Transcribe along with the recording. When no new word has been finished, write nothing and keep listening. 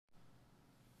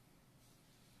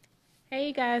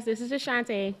Hey guys, this is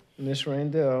Ashante, Miss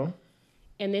Randell,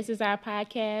 and this is our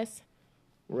podcast,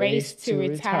 Race race to to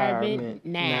Retirement retirement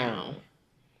Now. now.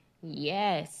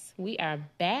 Yes, we are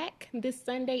back this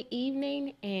Sunday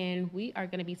evening, and we are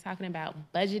going to be talking about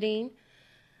budgeting.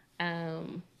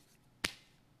 Um,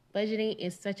 Budgeting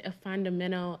is such a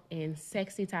fundamental and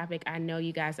sexy topic. I know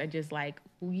you guys are just like,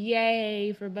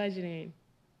 yay for budgeting.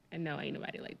 And no, ain't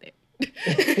nobody like that.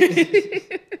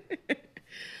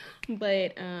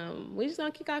 But we're just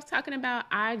gonna kick off talking about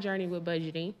our journey with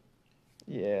budgeting.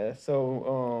 Yeah,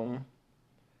 so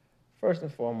first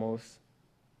and foremost,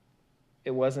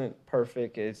 it wasn't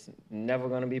perfect. It's never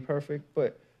going to be perfect,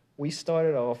 but we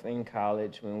started off in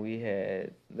college when we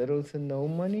had little to no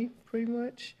money, pretty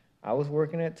much. I was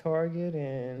working at Target,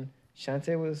 and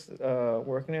Shante was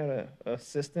working at a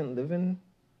assistant living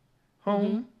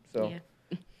home. So, Yeah,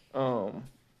 um,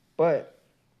 but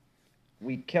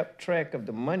we kept track of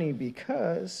the money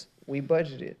because we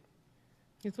budgeted.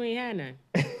 because we ain't had none.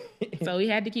 So we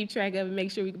had to keep track of it,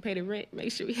 make sure we could pay the rent,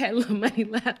 make sure we had a little money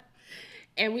left.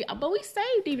 But we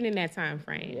saved even in that time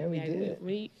frame. Yeah, we did.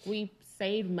 We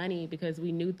saved money because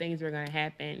we knew things were going to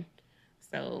happen.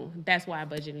 So that's why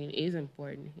budgeting is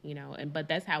important, but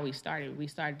that's how we started.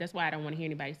 That's why I don't want to hear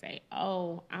anybody say,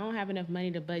 oh, I don't have enough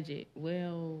money to budget.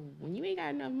 Well, when you ain't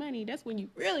got enough money, that's when you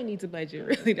really need to budget.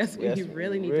 Really, that's when you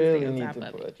really need to stay on top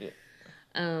of it.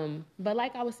 But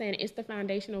like I was saying, it's the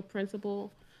foundational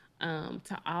principle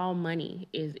to all money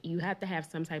is you have to have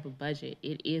some type of budget.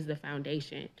 It is the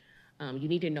foundation. You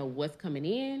need to know what's coming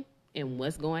in and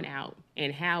what's going out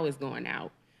and how it's going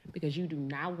out, because you do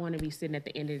not want to be sitting at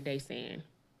the end of the day saying,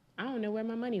 I don't know where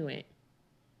my money went.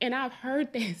 And I've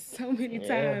heard that so many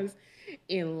times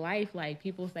in life. Like,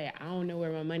 people say, I don't know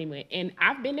where my money went. And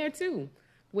I've been there too.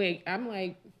 Where I'm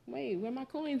like, wait, where my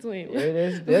coins went? Yeah,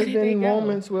 there's been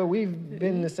moments where we've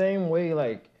been the same way,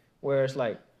 like, where it's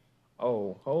like,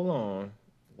 oh, hold on,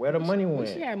 where the money went? We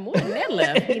should have more than that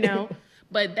left.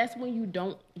 But that's when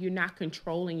you're not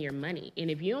controlling your money. And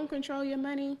if you don't control your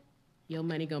money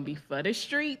gonna be for the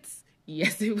streets.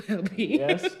 Yes, it will be.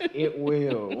 Yes, it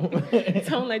will.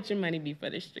 Don't let your money be for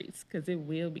the streets, because it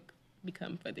will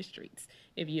become for the streets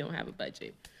if you don't have a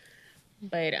budget.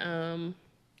 But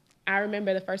I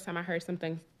remember the first time I heard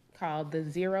something called the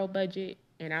zero budget,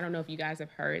 and I don't know if you guys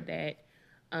have heard that.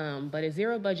 But a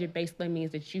zero budget basically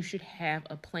means that you should have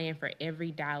a plan for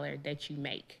every dollar that you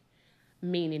make.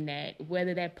 Meaning that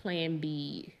whether that plan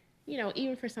be,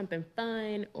 even for something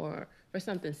fun or for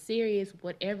something serious,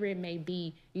 whatever it may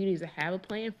be, you need to have a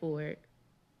plan for it,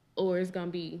 or it's going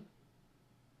to be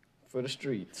for the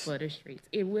streets. For the streets.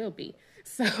 It will be.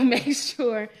 So make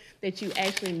sure that you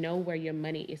actually know where your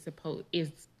money is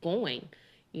going.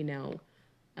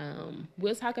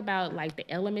 We'll talk about like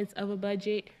the elements of a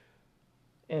budget.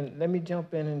 And let me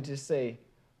jump in and just say,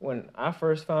 when I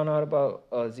first found out about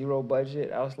a zero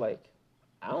budget, I was like,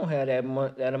 I don't have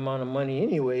that amount of money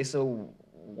anyway, so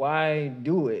why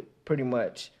do it, pretty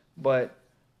much? But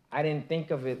I didn't think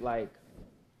of it like,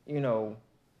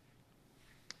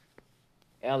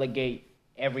 allocate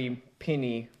every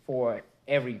penny for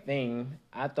everything.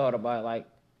 I thought about like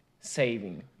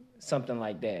saving, something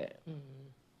like that. Mm-hmm.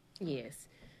 Yes.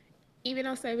 Even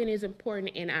though saving is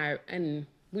important and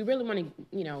we really want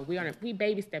to, we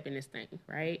baby step in this thing,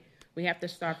 right? We have to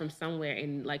start from somewhere,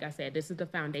 and like I said, this is the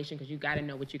foundation, because you got to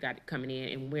know what you got coming in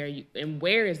and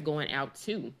where it's going out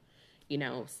to,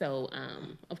 So,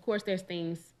 of course, there's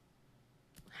things.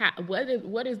 What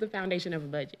is the foundation of a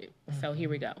budget? Mm-hmm. So here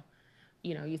we go.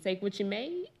 You take what you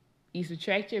made, you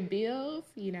subtract your bills,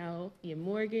 your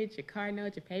mortgage, your car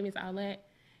note, your payments, all that,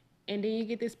 and then you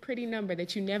get this pretty number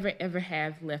that you never ever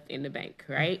have left in the bank,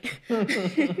 right?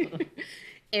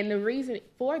 And the reason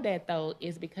for that, though,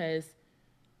 is because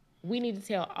we need to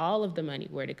tell all of the money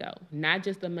where to go, not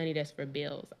just the money that's for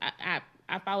bills. I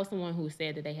follow someone who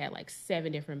said that they had like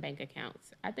 7 different bank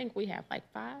accounts. I think we have like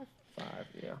 5. 5,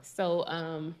 yeah. So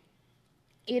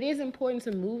it is important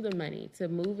to move the money, to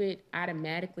move it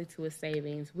automatically to a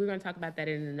savings. We're going to talk about that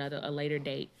in a later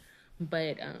date.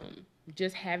 But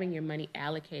just having your money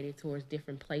allocated towards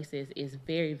different places is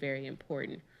very, very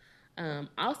important.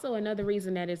 Also, another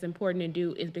reason that it's important to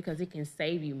do is because it can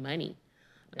save you money.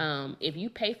 If you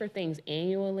pay for things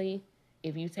annually,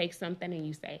 if you take something and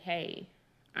you say, hey,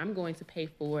 I'm going to pay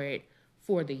for it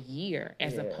for the year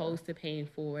as opposed to paying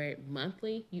for it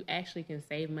monthly, you actually can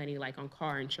save money, like on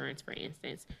car insurance, for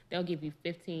instance. They'll give you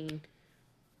 15%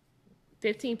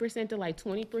 to like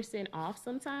 20% off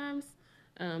sometimes.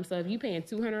 So if you're paying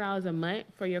 $200 a month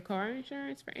for your car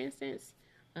insurance, for instance,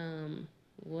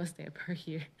 what's that per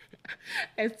year?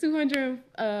 That's 200.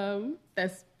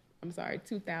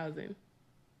 2,000.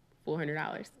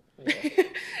 $400. Yeah.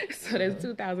 So that's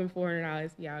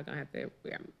 $2,400. Y'all gonna have to.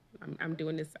 I'm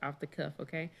doing this off the cuff,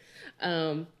 okay?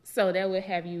 So that would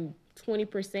have you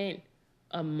 20%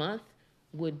 a month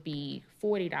would be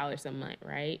 $40 a month,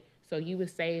 right? So you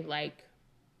would save like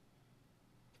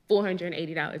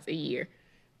 $480 a year.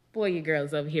 Boy, your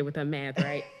girl's over here with her math,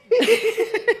 right?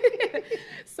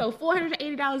 So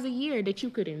 $480 a year that you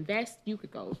could invest, you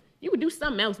could do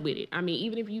something else with it. I mean,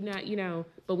 even if you not,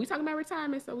 but we talking about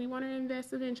retirement, so we want to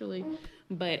invest eventually.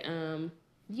 But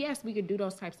yes, we could do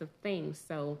those types of things.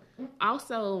 So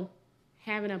also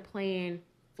having a plan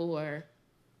for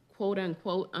quote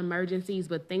unquote emergencies,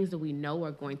 but things that we know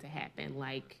are going to happen,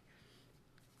 like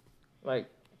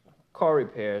car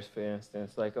repairs, for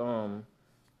instance.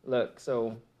 Look,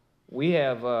 so we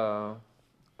have a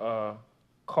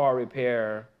car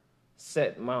repair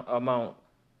set amount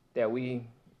that we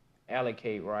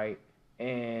allocate, right?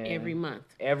 And every month,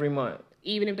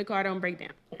 even if the car don't break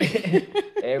down.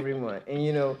 Every month.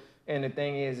 And the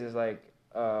thing is like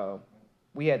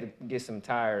we had to get some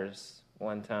tires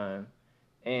one time,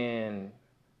 and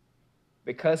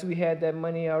because we had that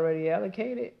money already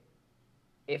allocated,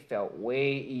 it felt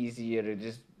way easier to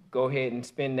just go ahead and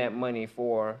spend that money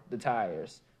for the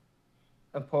tires,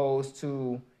 opposed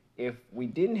to if we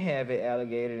didn't have it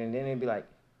allocated, and then it'd be like,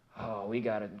 oh, we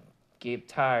gotta get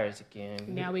tires again.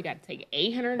 Now we gotta take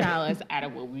 $800 out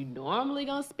of what we normally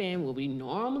gonna spend, what we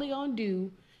normally gonna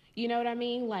do. You know what I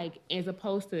mean? Like, as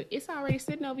opposed to, it's already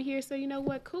sitting over here, so you know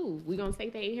what? Cool. We're going to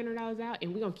take that $800 out,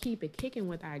 and we're going to keep it kicking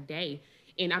with our day.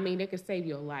 And, I mean, that could save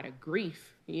you a lot of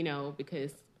grief,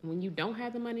 because when you don't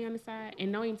have the money on the side,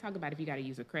 and don't even talk about if you got to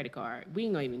use a credit card. We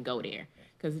ain't going to even go there,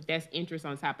 because that's interest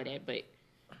on top of that. But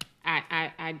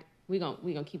we're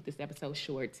gonna keep this episode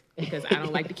short, because I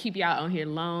don't like to keep y'all on here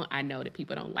long. I know that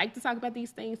people don't like to talk about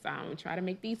these things, so I don't try to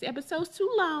make these episodes too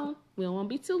long. We don't want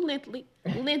to be too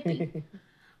lengthy.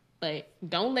 But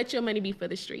don't let your money be for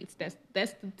the streets. That's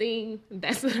the thing.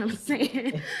 That's what I'm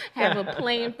saying. Have a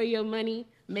plan for your money.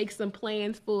 Make some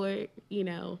plans for it,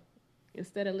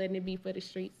 instead of letting it be for the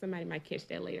streets. Somebody might catch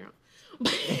that later on.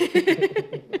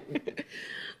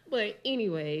 But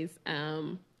anyways,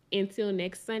 until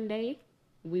next Sunday,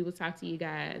 we will talk to you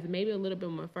guys maybe a little bit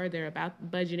more further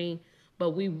about budgeting.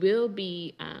 But we will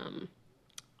be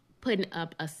putting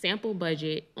up a sample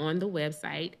budget on the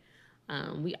website.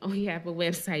 We have a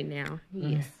website now.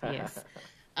 Yes.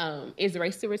 It's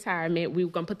Race to Retirement. We're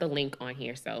going to put the link on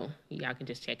here so y'all can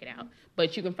just check it out.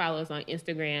 But you can follow us on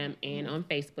Instagram and on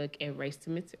Facebook at Race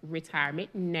to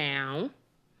Retirement Now.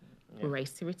 Yeah.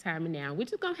 Race to Retirement Now. We're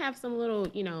just going to have some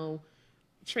little,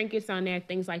 trinkets on there,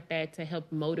 things like that to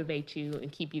help motivate you and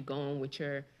keep you going with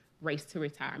your race to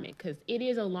retirement, because it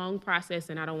is a long process,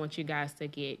 and I don't want you guys to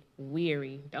get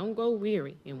weary. Don't go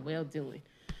weary in well doing.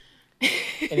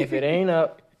 And if it ain't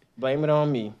up, blame it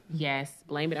on me. Yes,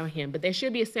 blame it on him. But there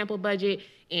should be a sample budget,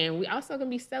 and we also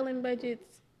going to be selling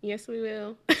budgets. Yes, we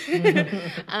will. They're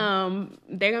going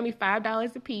to be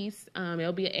 $5 a piece.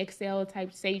 It'll be an Excel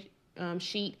type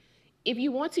sheet. If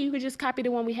you want to, you could just copy the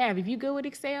one we have. If you're good with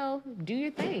Excel, do your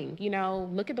thing.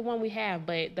 Look at the one we have.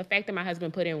 But the fact that my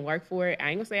husband put in work for it, I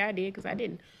ain't going to say I did, because I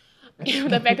didn't.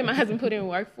 The fact that my husband put in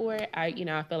work for it, I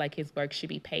feel like his work should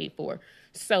be paid for.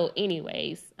 So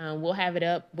anyways, we'll have it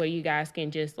up where you guys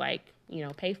can just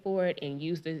pay for it and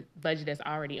use the budget that's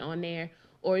already on there.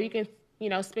 Or you can,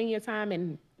 spend your time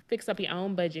and fix up your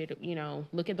own budget,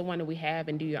 look at the one that we have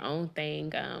and do your own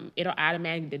thing. It'll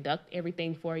automatically deduct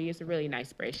everything for you. It's a really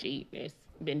nice spreadsheet. It's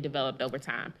been developed over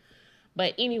time.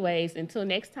 But anyways, until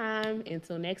next time,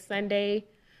 until next Sunday,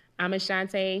 I'm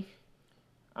Ashante.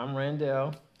 I'm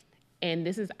Randall. And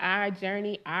this is our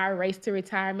journey, our race to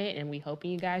retirement, and we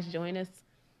hoping you guys join us.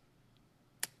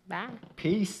 Bye.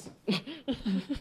 Peace.